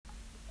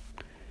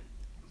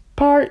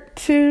part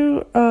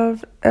 2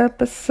 of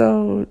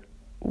episode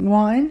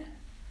 1,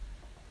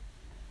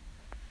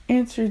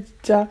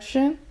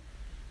 Introduction,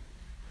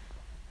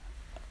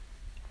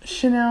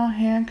 Chanel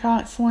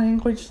Hancock's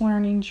Language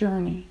Learning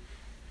Journey.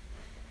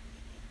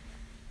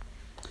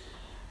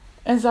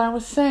 As I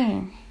was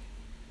saying,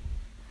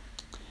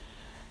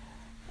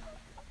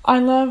 I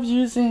love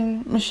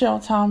using Michelle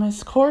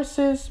Thomas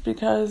courses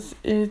because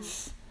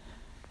it's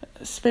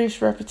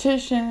spaced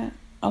repetition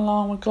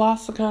along with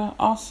Glossika,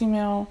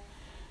 Aussie.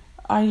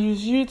 I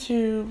use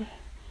YouTube.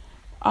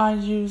 I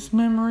use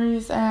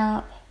Memories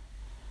app.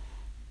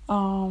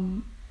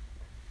 And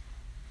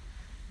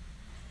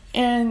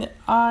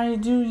I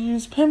do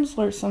use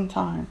Pimsleur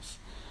sometimes.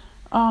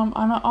 I'm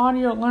an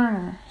audio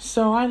learner,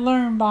 so I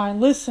learn by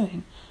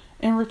listening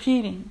and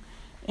repeating.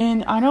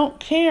 And I don't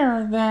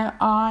care that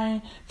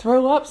I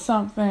throw up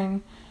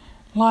something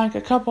like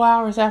a couple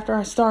hours after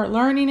I start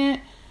learning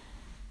it,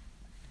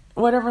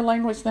 whatever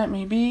language that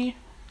may be,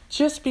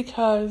 just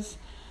because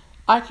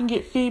I can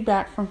get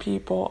feedback from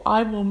people.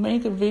 I will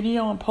make a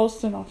video and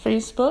post it on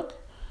Facebook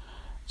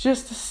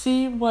just to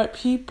see what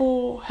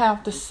people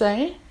have to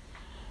say.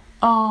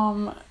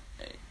 I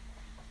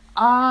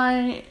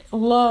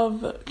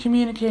love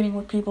communicating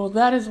with people.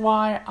 That is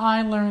why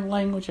I learn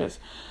languages.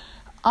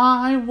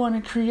 I want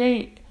to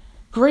create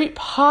great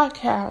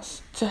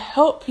podcasts to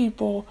help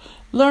people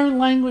learn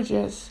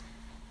languages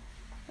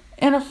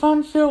in a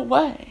fun-filled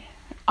way.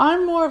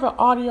 I'm more of an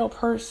audio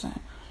person,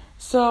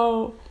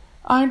 so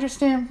I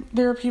understand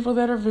there are people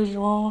that are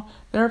visual,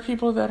 there are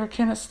people that are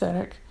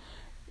kinesthetic,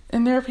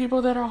 and there are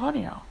people that are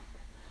audio.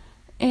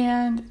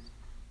 And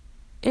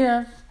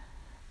if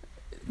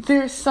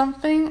there's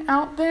something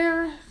out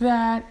there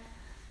that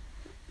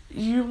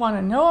you want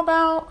to know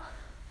about,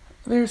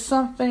 there's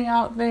something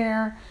out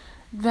there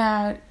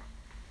that,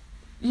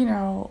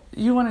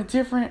 you want a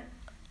different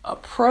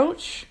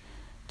approach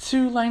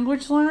to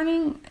language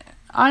learning,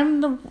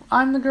 I'm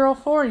the girl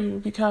for you,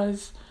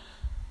 because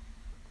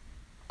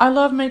I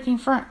love making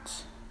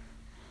friends.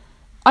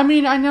 I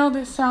mean, I know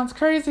this sounds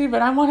crazy,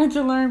 but I wanted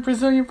to learn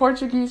Brazilian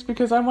Portuguese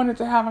because I wanted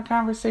to have a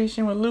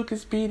conversation with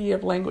Lucas Beatty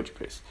of Language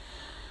Boost.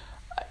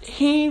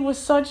 He was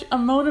such a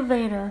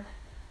motivator.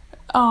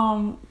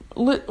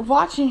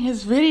 Watching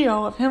his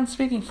video of him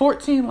speaking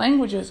 14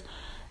 languages,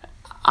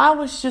 I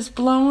was just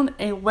blown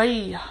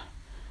away.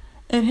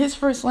 And his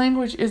first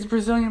language is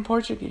Brazilian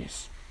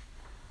Portuguese.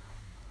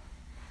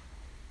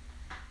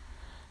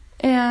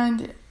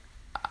 And,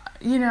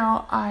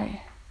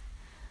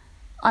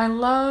 I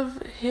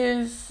love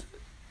his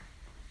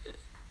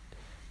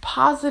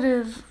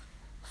positive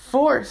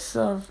force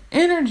of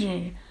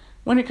energy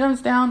when it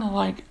comes down to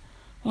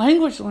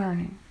language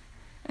learning.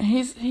 And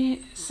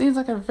he seems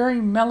like a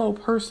very mellow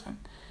person.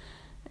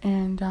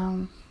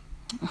 And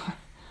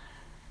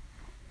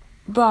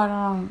but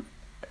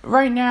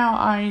right now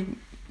I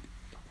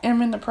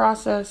am in the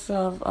process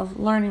of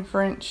learning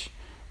French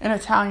and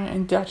Italian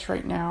and Dutch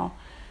right now.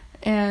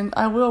 And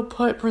I will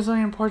put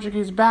Brazilian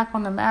Portuguese back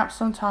on the map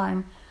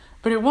sometime,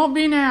 but it won't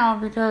be now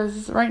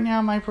because right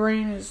now my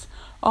brain is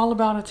all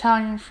about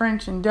Italian,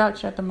 French, and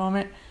Dutch at the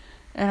moment.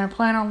 And I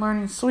plan on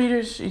learning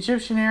Swedish,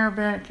 Egyptian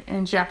Arabic,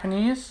 and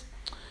Japanese.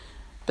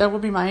 That will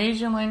be my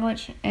Asian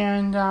language.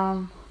 And,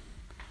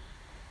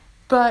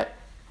 but,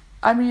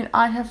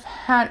 I have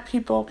had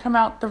people come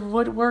out the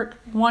woodwork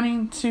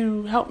wanting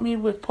to help me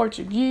with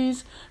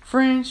Portuguese,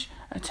 French,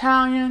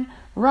 Italian,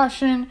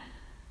 Russian,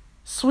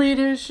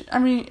 Swedish.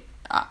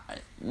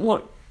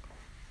 Look,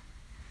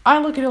 I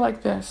look at it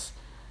like this.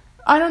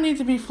 I don't need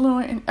to be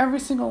fluent in every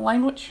single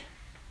language.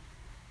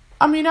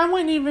 I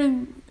wouldn't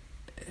even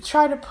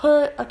try to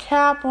put a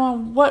cap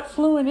on what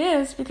fluent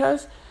is,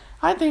 because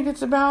I think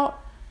it's about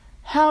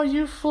how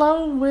you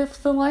flow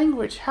with the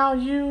language, how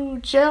you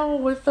gel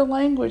with the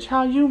language,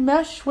 how you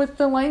mesh with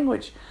the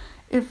language.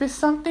 If it's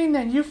something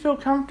that you feel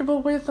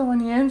comfortable with on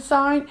the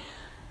inside,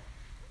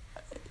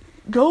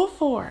 go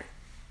for it.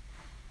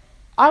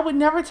 I would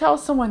never tell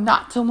someone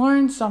not to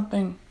learn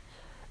something.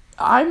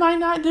 I might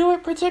not do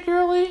it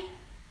particularly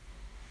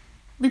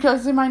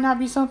because it might not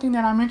be something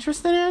that I'm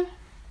interested in.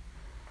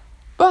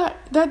 But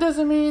that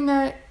doesn't mean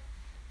that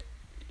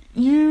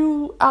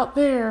you out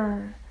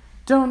there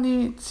don't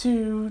need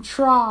to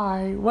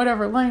try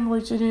whatever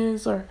language it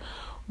is or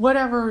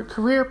whatever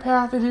career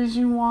path it is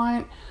you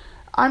want.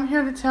 I'm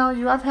here to tell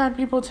you, I've had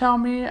people tell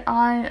me,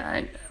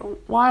 why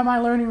am I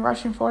learning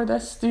Russian for?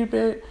 That's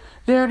stupid.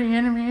 They're the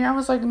enemy. I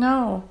was like,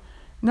 no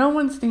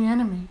one's the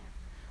enemy.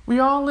 We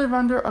all live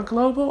under a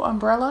global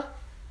umbrella,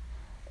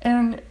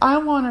 and I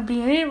want to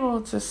be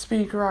able to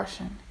speak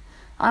Russian.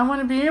 I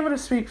want to be able to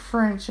speak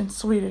French and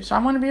Swedish. I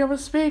want to be able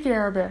to speak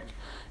Arabic,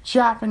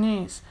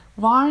 Japanese.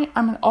 Why?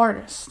 I'm an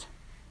artist.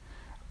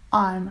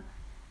 I'm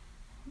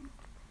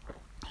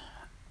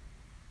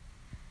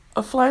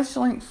a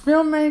fledgling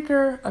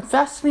filmmaker, a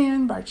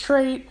thespian by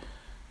trade,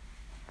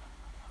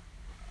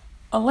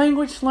 a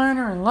language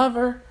learner and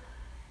lover.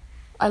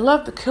 I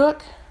love to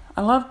cook.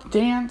 I love to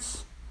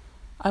dance.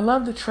 I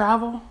love to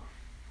travel.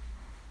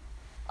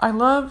 I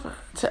love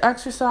to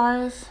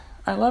exercise.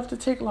 I love to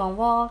take long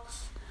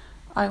walks.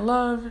 I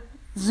love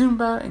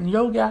Zumba and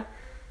yoga.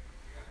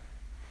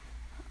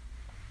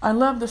 I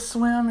love to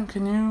swim and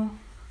canoe.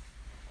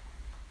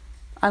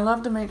 I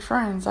love to make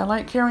friends. I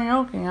like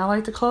karaoke. I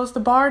like to close the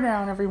bar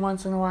down every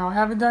once in a while. I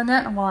haven't done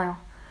that in a while.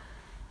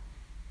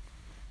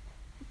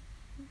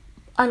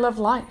 I love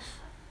life.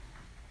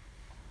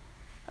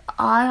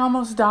 I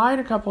almost died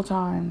a couple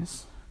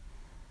times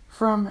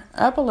from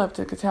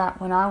epileptic attack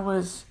when I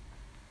was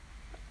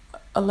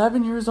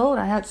 11 years old.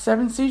 I had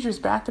 7 seizures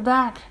back to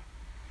back.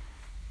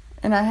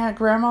 And I had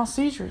grand mal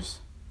seizures.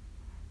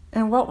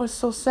 And what was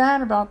so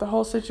sad about the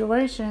whole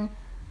situation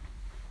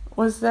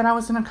was that I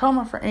was in a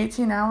coma for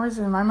 18 hours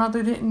and my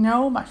mother didn't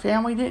know, my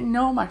family didn't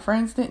know, my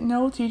friends didn't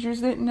know,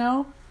 teachers didn't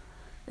know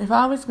if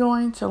I was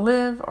going to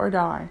live or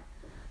die.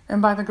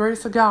 And by the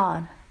grace of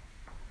God,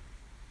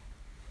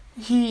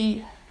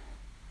 He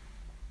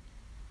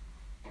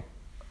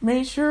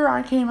made sure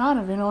I came out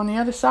of it on the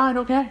other side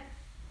okay.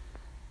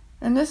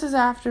 And this is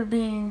after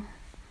being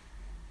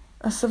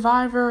a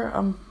survivor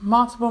of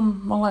multiple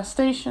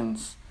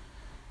molestations,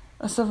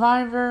 a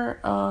survivor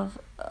of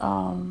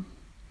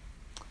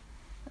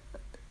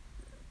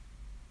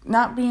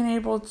not being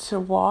able to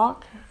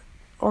walk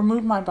or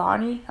move my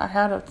body. I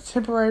had a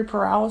temporary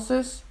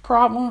paralysis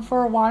problem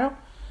for a while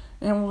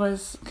and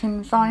was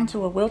confined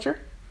to a wheelchair.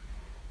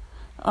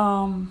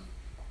 The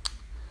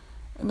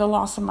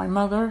loss of my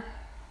mother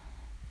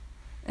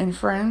and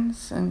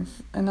friends and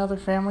other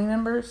family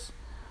members.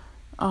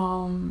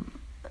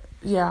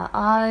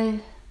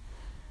 I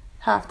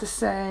have to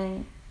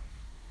say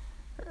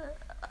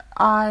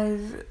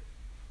I've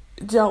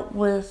dealt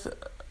with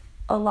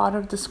a lot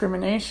of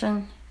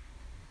discrimination.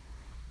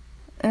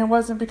 And it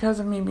wasn't because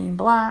of me being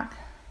black.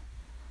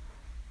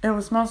 It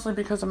was mostly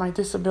because of my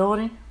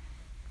disability.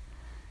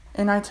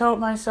 And I told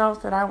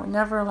myself that I would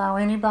never allow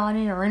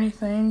anybody or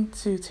anything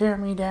to tear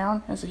me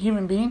down as a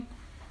human being.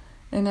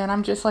 And that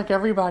I'm just like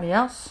everybody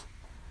else.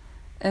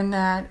 And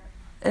that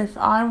if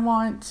I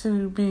want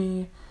to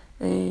be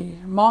a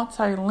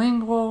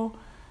multilingual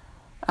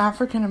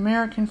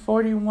African-American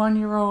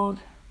 41-year-old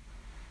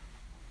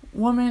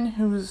woman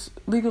who's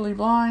legally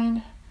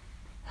blind,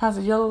 has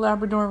a yellow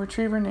Labrador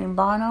retriever named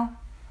Bono,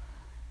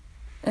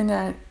 and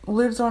that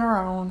lives on her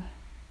own,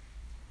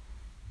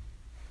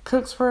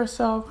 cooks for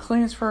herself,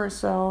 cleans for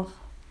herself,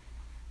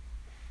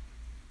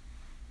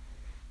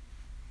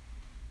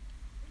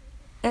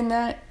 and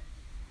that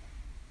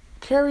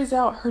carries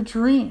out her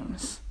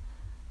dreams.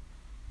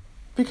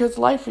 Because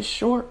life is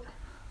short.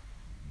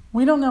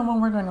 We don't know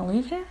when we're going to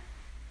leave here.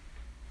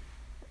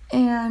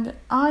 And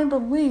I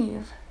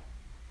believe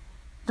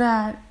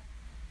that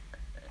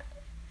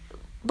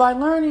by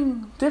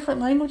learning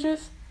different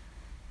languages,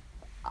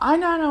 I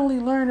not only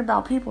learn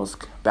about people's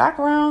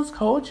backgrounds,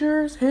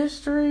 cultures,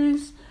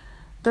 histories,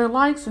 their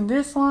likes and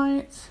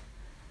dislikes,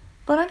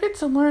 but I get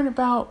to learn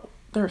about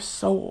their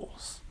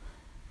souls,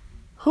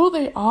 who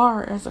they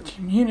are as a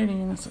community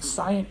and a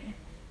society.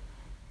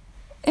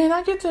 And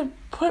I get to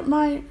put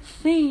my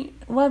feet,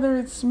 whether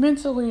it's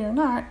mentally or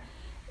not,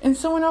 in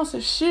someone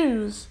else's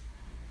shoes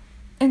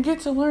and get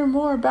to learn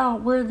more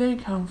about where they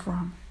come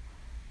from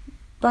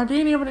by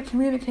being able to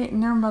communicate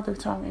in their mother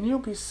tongue. And you'll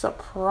be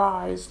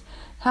surprised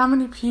how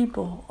many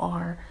people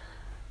are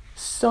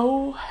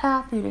so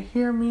happy to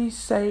hear me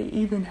say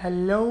even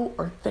hello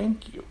or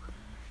thank you.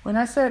 When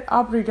I said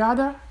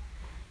obrigada,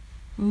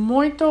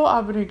 muito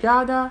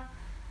obrigada,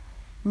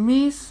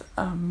 mis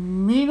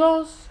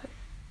amigos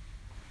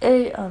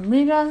e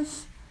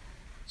amigas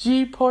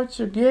de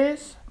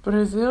Português,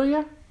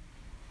 Brasília,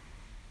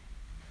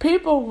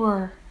 people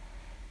were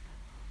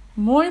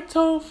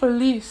muito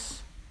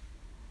feliz,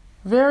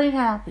 very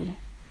happy,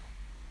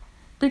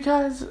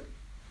 because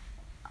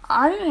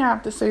I didn't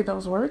have to say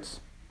those words.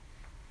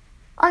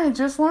 I had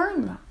just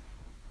learned them.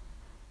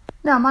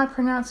 Now, my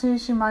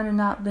pronunciation might have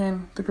not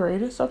been the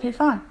greatest. Okay,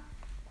 fine.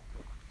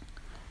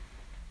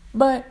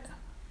 But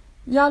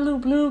ja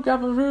lubię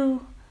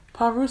говорю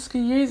по-русски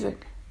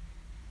язык.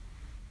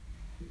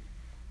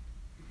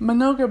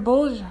 Много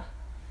больше,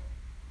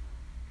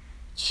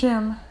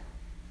 чем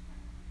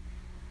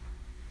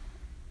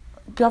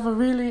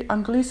говорили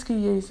английский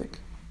язык.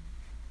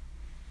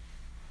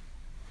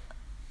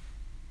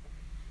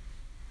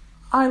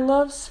 I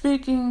love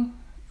speaking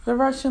the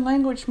Russian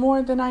language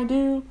more than I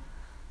do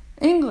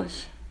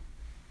English.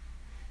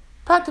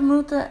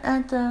 Потому-то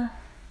это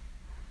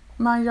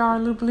моя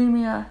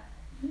любимая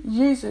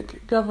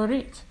язык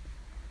говорить.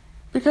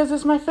 Because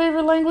it's my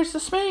favorite language to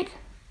speak.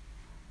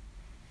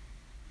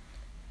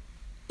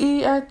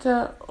 И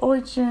это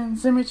очень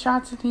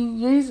замечательный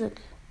язык.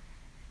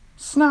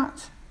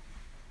 Snot.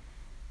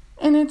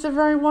 And it's a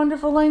very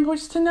wonderful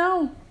language to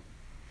know,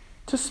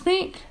 to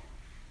speak,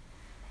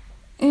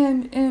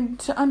 and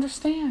to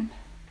understand.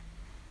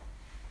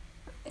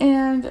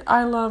 And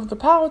I love the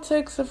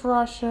politics of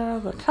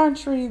Russia, the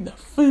country, the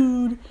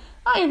food.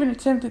 I even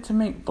attempted to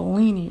make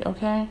Bellini,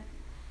 okay?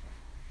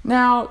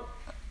 Now,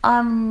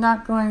 I'm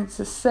not going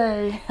to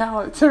say how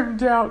it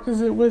turned out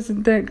because it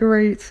wasn't that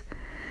great.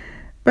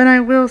 But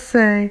I will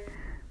say,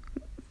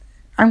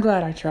 I'm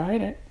glad I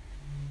tried it.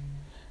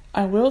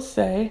 I will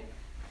say,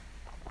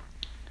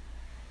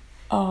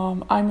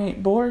 I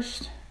make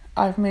borscht.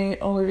 I've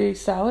made Olivier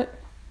salad.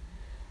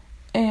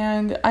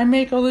 And I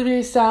make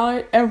Olivier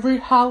salad every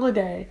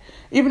holiday.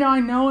 Even though I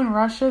know in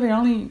Russia they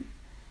only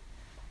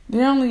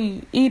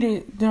eat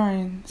it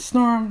during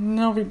Snorm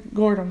Novi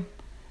Gordom.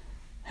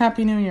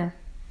 Happy New Year.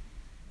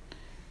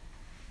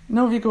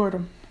 Novi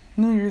Gordom.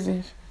 New Year's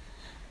Eve.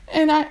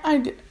 And I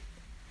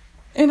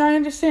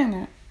understand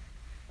that.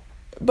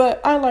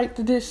 But I like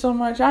the dish so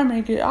much. I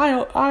make it.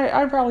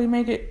 I probably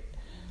make it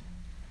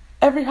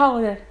every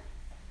holiday.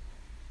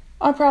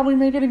 I'll probably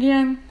make it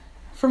again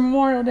for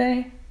Memorial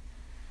Day.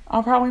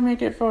 I'll probably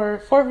make it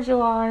for 4th of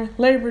July,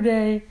 Labor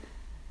Day,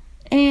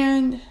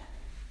 and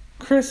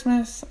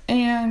Christmas,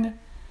 and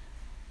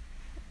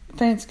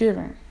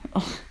Thanksgiving.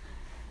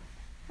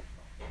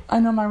 I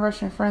know my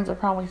Russian friends are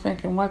probably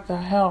thinking, what the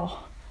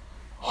hell?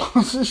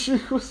 She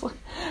was like,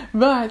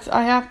 but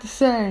I have to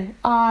say,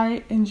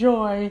 I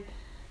enjoy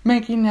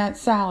making that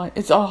salad.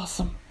 It's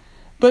awesome.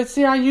 But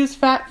see, I use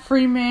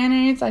fat-free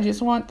mayonnaise. I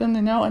just want them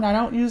to know, and I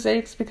don't use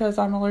eggs because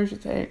I'm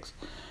allergic to eggs.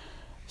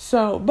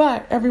 So,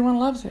 but everyone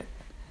loves it.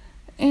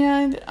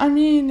 And, I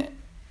mean,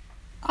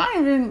 I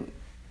even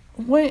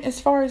went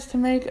as far as to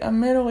make a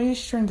Middle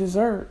Eastern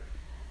dessert.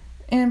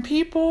 And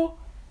people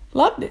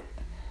loved it.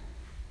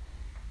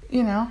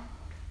 You know.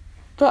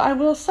 But I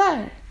will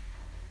say,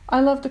 I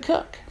love to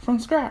cook from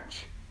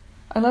scratch.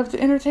 I love to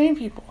entertain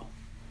people.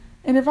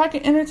 And if I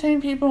can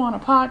entertain people on a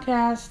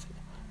podcast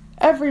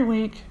every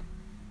week,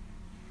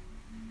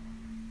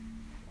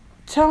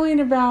 telling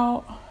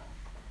about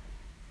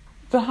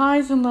the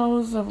highs and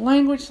lows of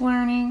language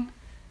learning,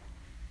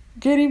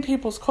 getting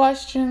people's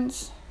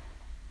questions,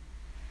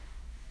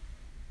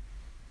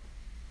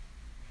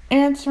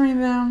 answering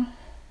them,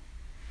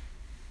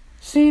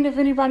 seeing if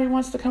anybody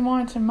wants to come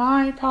on to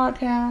my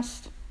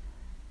podcast,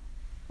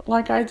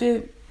 like I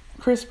did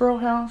Chris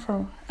Brohelm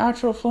from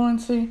Actual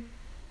Fluency,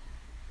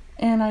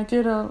 and I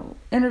did a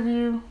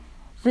interview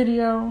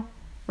video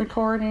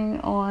recording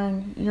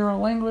on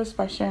Eurolinguist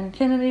by Shannon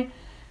Kennedy,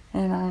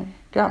 and I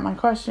got my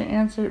question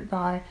answered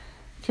by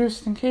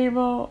Kirsten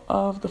Cable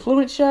of The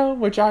Fluent Show,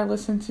 which I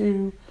listen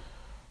to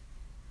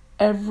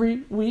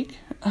every week.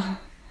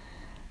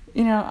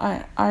 You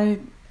know, I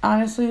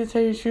honestly, to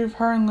tell you the truth,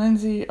 her and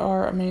Lindsay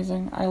are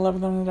amazing. I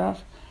love them to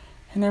death.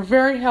 And they're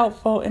very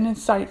helpful and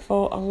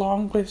insightful,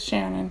 along with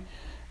Shannon.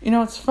 You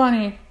know, it's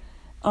funny.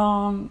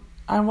 I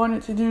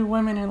wanted to do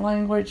Women in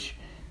Language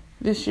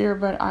this year,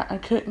 but I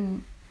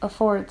couldn't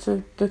afford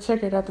the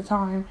ticket at the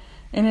time.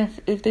 And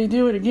if they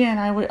do it again,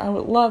 I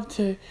would love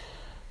to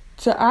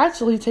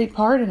actually take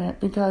part in it,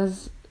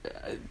 because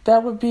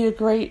that would be a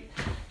great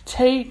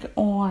take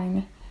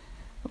on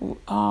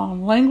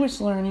language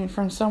learning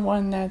from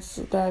someone that's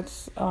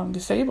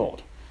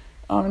disabled,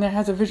 and that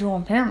has a visual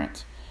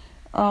impairment.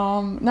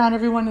 Not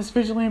everyone that's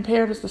visually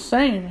impaired is the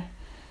same.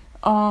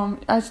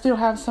 I still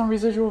have some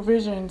residual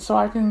vision, so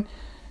I can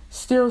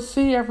still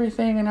see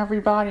everything and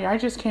everybody. I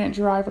just can't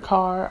drive a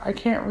car. I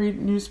can't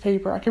read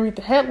newspaper. I can read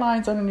the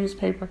headlines on the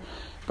newspaper,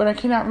 but I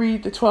cannot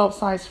read the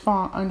 12-size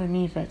font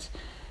underneath it.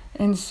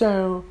 And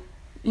so,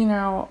 you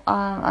know,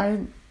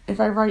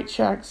 if I write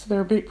checks,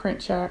 they're big print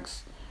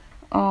checks,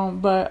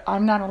 but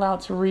I'm not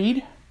allowed to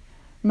read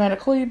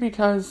medically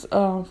because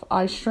of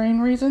eye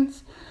strain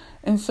reasons.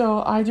 And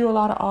so I do a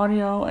lot of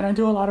audio, and I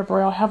do a lot of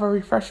Braille. I have a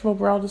refreshable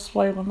Braille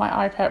display with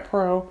my iPad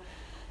Pro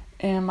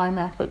and my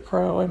MacBook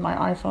Pro and my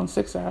iPhone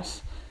 6S.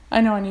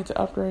 I know I need to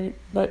upgrade,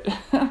 but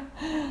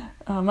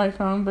my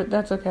phone, but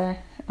that's okay.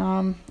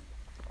 I'm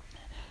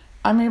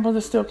able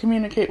to still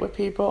communicate with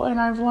people, and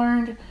I've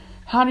learned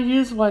how to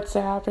use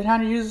WhatsApp and how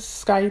to use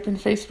Skype and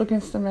Facebook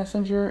Instant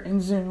Messenger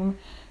and Zoom,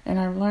 and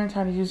I've learned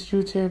how to use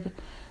YouTube,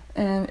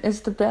 and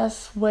it's the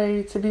best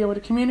way to be able to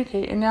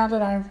communicate. And now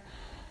that I've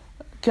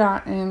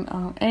gotten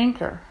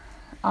Anchor,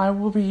 I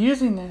will be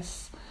using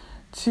this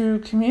to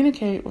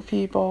communicate with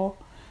people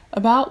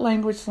about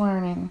language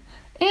learning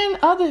and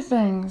other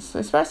things,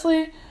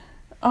 especially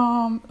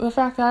the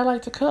fact that I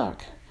like to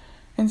cook.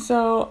 And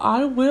so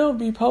I will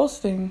be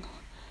posting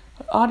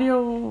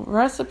audio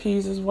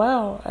recipes as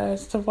well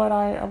as to what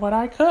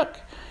I cook,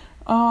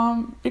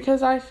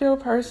 because I feel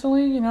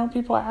personally, you know,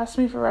 people ask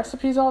me for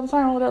recipes all the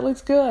time. Oh, that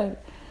looks good.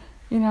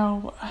 You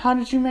know, how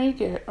did you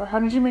make it? Or how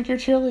did you make your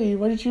chili?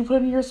 What did you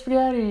put in your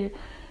spaghetti?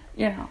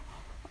 You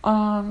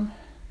know,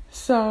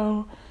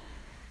 so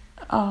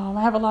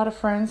I have a lot of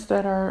friends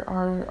that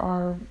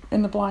are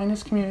in the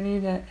blindness community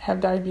that have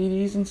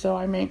diabetes, and so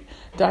I make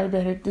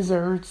diabetic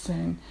desserts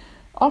and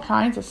all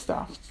kinds of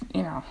stuff,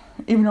 you know,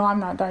 even though I'm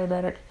not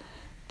diabetic.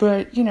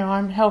 But, you know,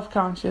 I'm health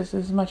conscious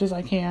as much as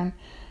I can.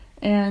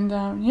 And,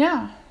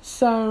 yeah,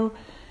 so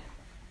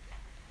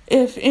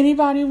if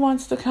anybody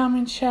wants to come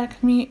and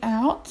check me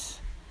out,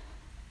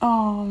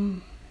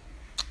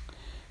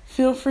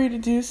 feel free to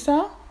do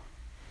so.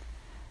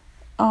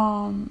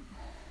 I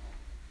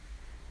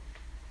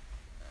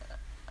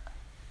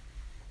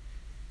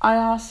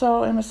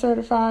also am a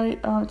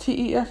certified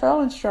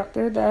TEFL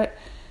instructor that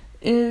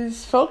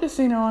is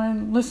focusing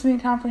on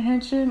listening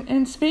comprehension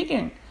and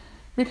speaking.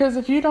 Because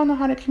if you don't know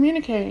how to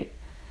communicate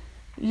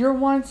your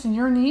wants and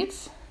your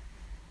needs,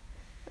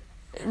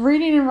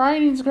 reading and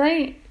writing is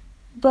great,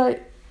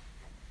 but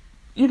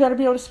you got to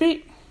be able to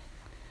speak.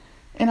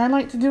 And I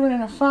like to do it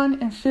in a fun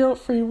and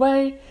feel-free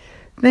way.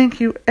 Thank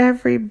you,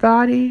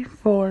 everybody,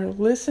 for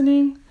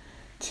listening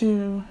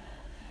to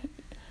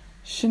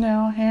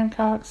Chanel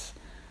Hancock's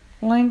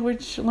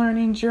Language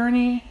Learning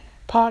Journey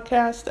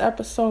podcast,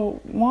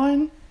 episode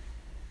 1,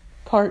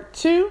 part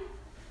 2.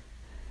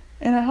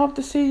 And I hope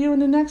to see you in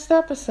the next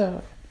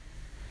episode.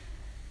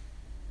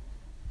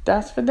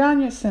 Das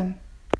Vidaniasen.